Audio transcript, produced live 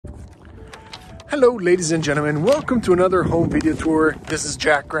Hello ladies and gentlemen, welcome to another home video tour. This is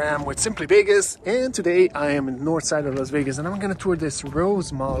Jack Graham with Simply Vegas, and today I am in the north side of Las Vegas and I'm going to tour this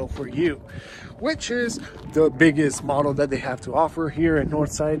Rose model for you, which is the biggest model that they have to offer here in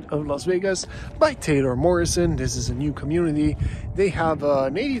north side of Las Vegas by Taylor Morrison. This is a new community. They have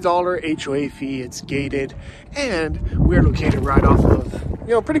an $80 HOA fee. It's gated and we're located right off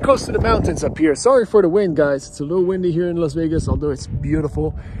of, pretty close to the mountains up here. Sorry for the wind, guys. It's a little windy here in Las Vegas, although it's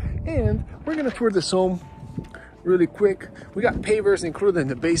beautiful. And we're gonna tour this home really quick. We got pavers included in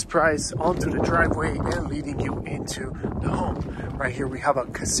the base price onto the driveway and leading you into the home. Right here we have a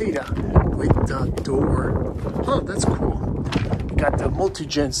casita with the door. Oh, that's cool. We got the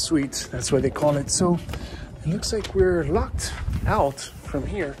multi-gen suite, that's what they call it. So it looks like we're locked out from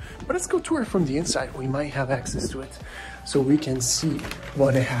here, but let's go tour it from the inside. We might have access to it so we can see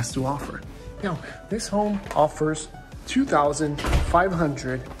what it has to offer. Now, this home offers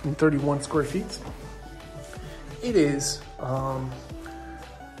 2,531 square feet. It is a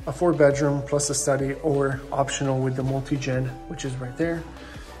 4-bedroom plus a study, or optional with the multi-gen, which is right there.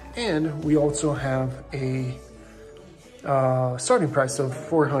 And we also have a starting price of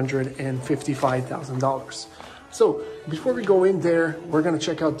 $455,000. So before we go in there, we're gonna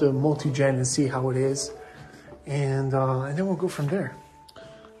check out the multi-gen and see how it is, and then we'll go from there.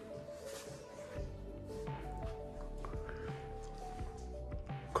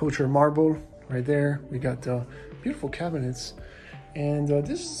 Culture marble right there. We got beautiful cabinets, and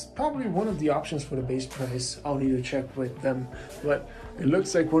this is probably one of the options for the base price. I'll need to check with them, but it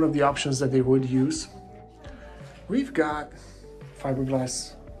looks like one of the options that they would use. We've got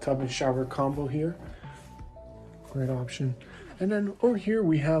fiberglass tub and shower combo here, great option. And then over here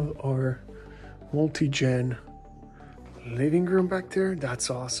we have our multi-gen living room back there.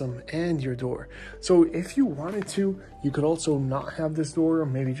 That's awesome. And your door. So if you wanted to, you could also not have this door, or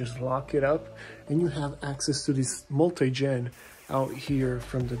maybe just lock it up, and you have access to this multi-gen out here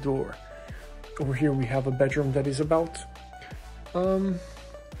from the door. Over here we have a bedroom that is about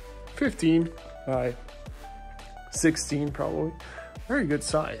 15 by 16 probably. Very good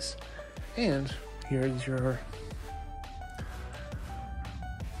size. And here's your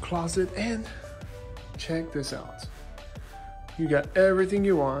closet, and check this out. You got everything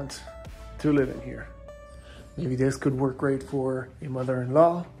you want to live in here. Maybe this could work great for a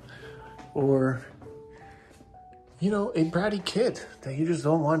mother-in-law, or, a bratty kid that you just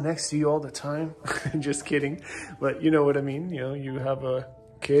don't want next to you all the time. Just kidding. But you know what I mean? You have a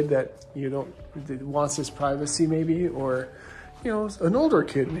kid that that wants his privacy maybe, or, an older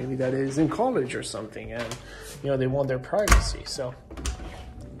kid maybe that is in college or something, and, they want their privacy. So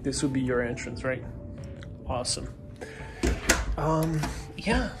this would be your entrance, right? Awesome.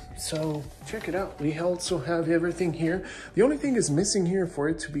 Yeah, so check it out. We also have everything here. The only thing is missing here for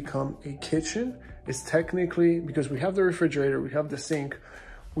it to become a kitchen is technically, because we have the refrigerator, we have the sink,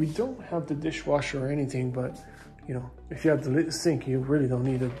 we don't have the dishwasher or anything, but if you have the sink, you really don't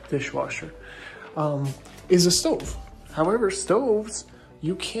need a dishwasher. Is a stove. However, stoves,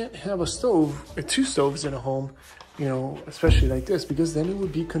 you can't have a stove, or 2 stoves in a home, especially like this, because then it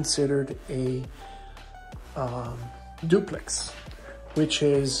would be considered a duplex, which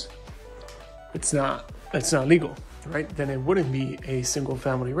is, it's not legal, right? Then it wouldn't be a single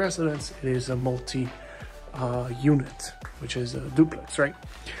family residence. It is a multi unit, which is a duplex, right?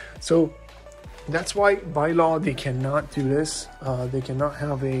 So that's why by law they cannot do this. They cannot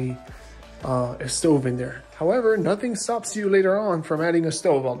have a stove in there. However, nothing stops you later on from adding a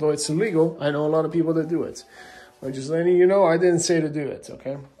stove, although it's illegal. I know a lot of people that do it, but just letting you know, I didn't say to do it,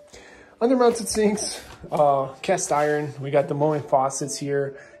 okay? Under-mounted sinks, cast iron. We got the Moen faucets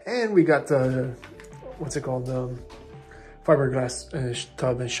here, and we got the, what's it called, the fiberglass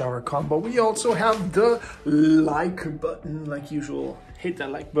tub and shower combo. We also have the like button, like usual. Hit that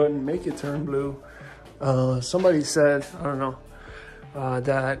like button, make it turn blue. Somebody said, I don't know,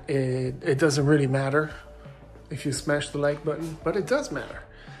 that it doesn't really matter if you smash the like button, but it does matter.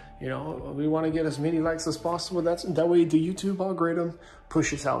 We want to get as many likes as possible. That way the YouTube algorithm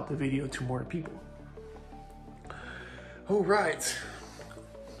pushes out the video to more people. All right.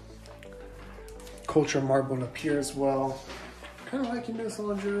 Culture marble up here as well. Kind of liking this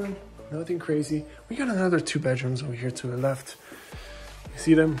laundry room. Nothing crazy. We got another 2 bedrooms over here to the left. You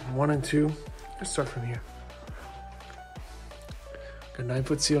see them? 1 and 2. Let's start from here. Got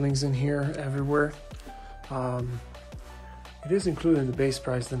 9-foot ceilings in here everywhere. It is included in the base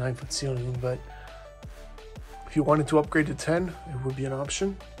price, the 9-foot ceiling, but if you wanted to upgrade to 10, it would be an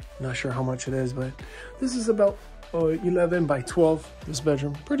option. Not sure how much it is, but this is about 11 by 12, this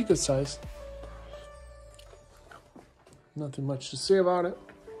bedroom. Pretty good size. Nothing much to say about it.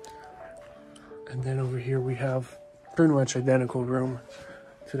 And then over here we have pretty much identical room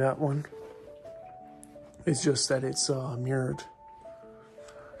to that one. It's just that it's mirrored.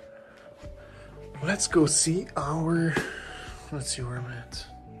 Let's go see our, let's see where I'm at.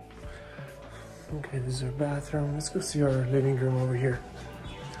 Okay, this is our bathroom. Let's go see our living room over here.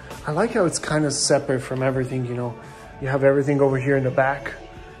 I like how it's kind of separate from everything, you know. You have everything over here in the back,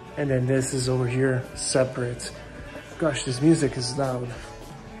 and then this is over here separate. Gosh, this music is loud.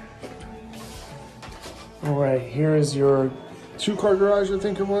 All right, here is your 2-car garage, I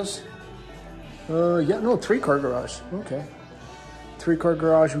think it was. Yeah, no, 3-car garage. Okay. 3-car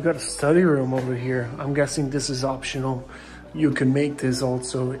garage. We got a study room over here. I'm guessing this is optional. You can make this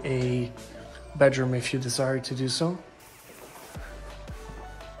also a bedroom if you desire to do so.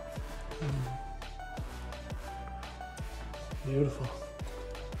 Beautiful.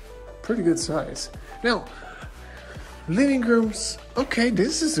 Pretty good size. Now, living rooms. Okay,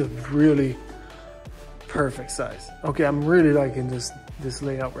 this is a really perfect size. Okay, I'm really liking this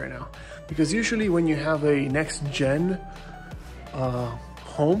layout right now, because usually when you have a next gen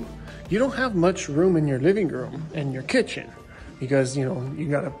home, you don't have much room in your living room and your kitchen, because you know you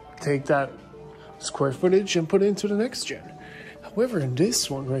gotta take that square footage and put it into the next gen. However, in this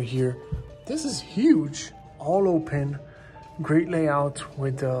one right here, this is huge, all open, great layout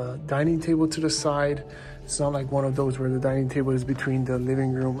with the dining table to the side. It's not like one of those where the dining table is between the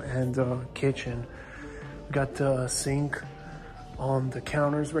living room and the kitchen. We got the sink on the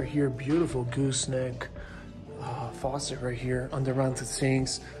counters right here, beautiful gooseneck faucet right here, under-mounted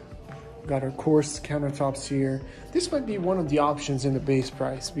sinks. Got our coarse countertops here. This might be one of the options in the base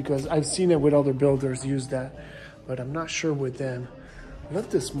price, because I've seen it with other builders use that, but I'm not sure with them. I love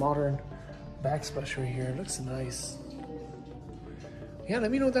this modern backsplash right here. It looks nice. Yeah, let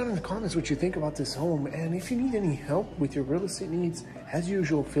me know down in the comments what you think about this home, and if you need any help with your real estate needs, as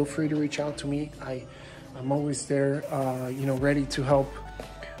usual, feel free to reach out to me. I'm always there, you know, ready to help.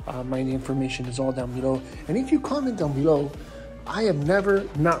 My information is all down below, and if you comment down below, I have never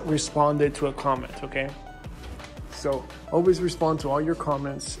not responded to a comment, okay? So always respond to all your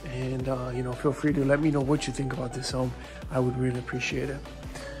comments, and you know, feel free to let me know what you think about this home. I would really appreciate it.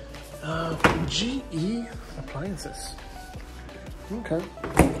 GE appliances. Okay,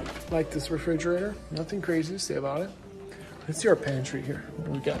 like this refrigerator, nothing crazy to say about it. Let's see our pantry here. What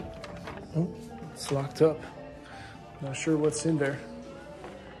do we got? Oh, it's locked up. Not sure what's in there,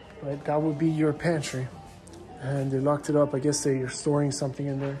 but that would be your pantry. And they locked it up. I guess they're storing something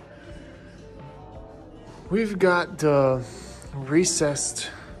in there. We've got the recessed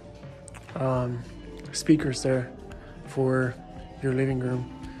speakers there for your living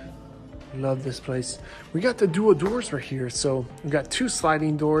room. Love this place. We got the dual doors right here. So we got 2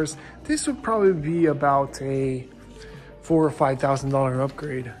 sliding doors. This would probably be about a $4,000 or $5,000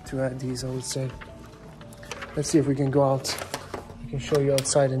 upgrade to add these, I would say. Let's see if we can go out. I can show you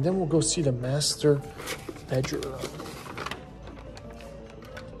outside, and then we'll go see the master bedroom.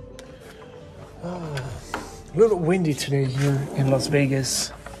 A little windy today here in Las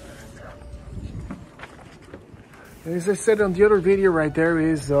Vegas. And as I said on the other video, right there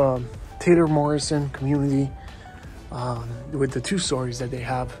is Taylor Morrison community with the 2 stories that they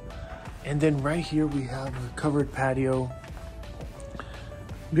have. And then right here we have a covered patio.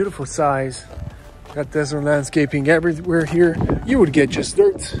 Beautiful size. Got desert landscaping everywhere here. You would get just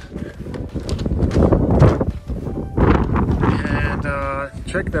dirt. And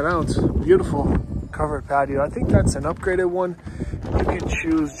check that out. Beautiful covered patio. I think that's an upgraded one. You can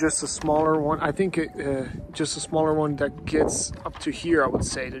choose just a smaller one. I think just a smaller one that gets up to here, I would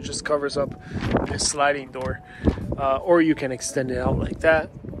say, that just covers up the sliding door. Or you can extend it out like that.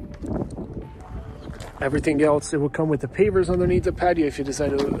 Everything else, it will come with the pavers underneath the patio if you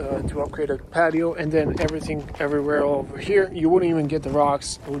decide to upgrade a patio. And then everything everywhere over here, you wouldn't even get the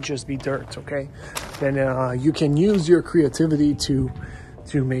rocks. It would just be dirt, okay? Then you can use your creativity to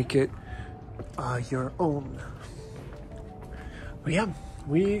make it your own. But yeah,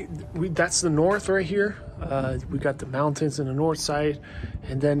 we that's the north right here. We got the mountains in the north side,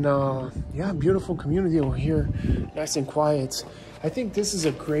 and then yeah, beautiful community over here, nice and quiet. I think this is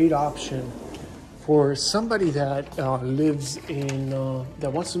a great option for somebody that lives in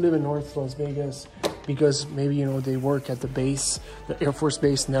that wants to live in North Las Vegas, because maybe, you know, they work at the base, the Air Force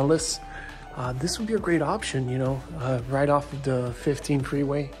Base Nellis. This would be a great option, you know, right off of the 15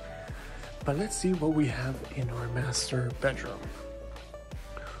 freeway. But let's see what we have in our master bedroom.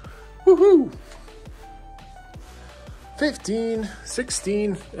 Woohoo! 16,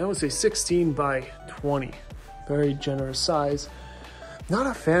 I would say 16 by 20. Very generous size. Not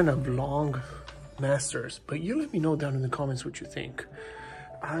a fan of long masters, but you let me know down in the comments what you think.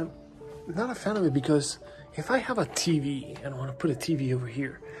 not a fan of it because if I have a TV and I want to put a TV over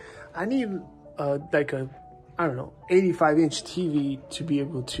here, I need like a, I don't know, 85-inch TV to be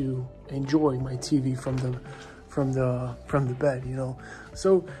able to enjoy my TV from the bed, you know.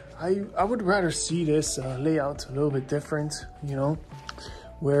 So I would rather see this layout a little bit different, you know,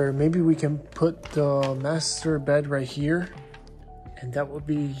 where maybe we can put the master bed right here, and that would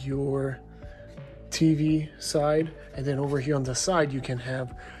be your TV side, and then over here on the side you can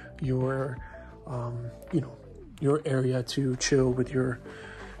have your you know, your area to chill with your,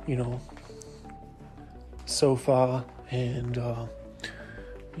 you know, sofa and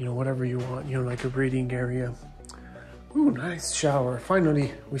you know, whatever you want, you know, like a reading area. Ooh, nice shower.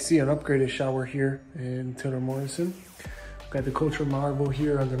 Finally we see an upgraded shower here in Taylor Morrison. Got the cultured marble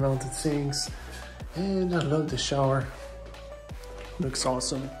here on the mounted sinks, and I love the shower. Looks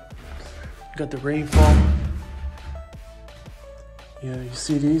awesome. Got the rainfall. Yeah, you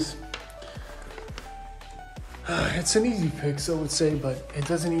see these? It's an easy fix, I would say, but it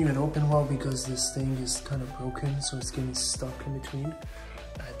doesn't even open well because this thing is kind of broken, so it's getting stuck in between.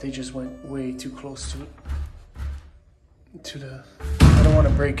 They just went way too close to the. I don't want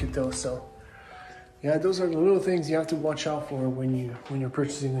to break it though, so yeah, those are the little things you have to watch out for when you're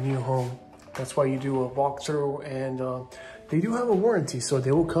purchasing a new home. That's why you do a walkthrough, and they do have a warranty, so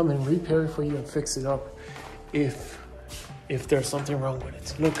they will come and repair it for you and fix it up if there's something wrong with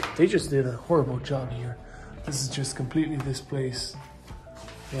it. Look, they just did a horrible job here. This is just completely displaced.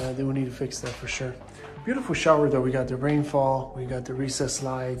 Yeah, they will need to fix that for sure. Beautiful shower though. We got the rainfall, we got the recessed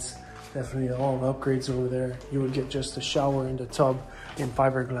slides, definitely all the upgrades over there. You would get just the shower in the tub in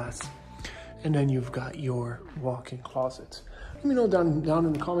fiberglass. And then you've got your walk-in closet. Let me know down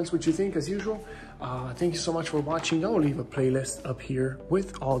in the comments what you think, as usual. Thank you so much for watching. I'll leave a playlist up here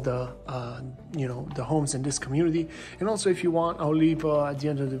with all the you know, the homes in this community. And also, if you want, I'll leave at the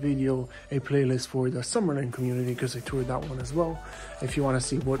end of the video a playlist for the Summerlin community, because I toured that one as well, if you want to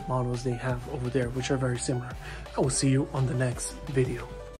see what models they have over there, which are very similar. I will see you on the next video.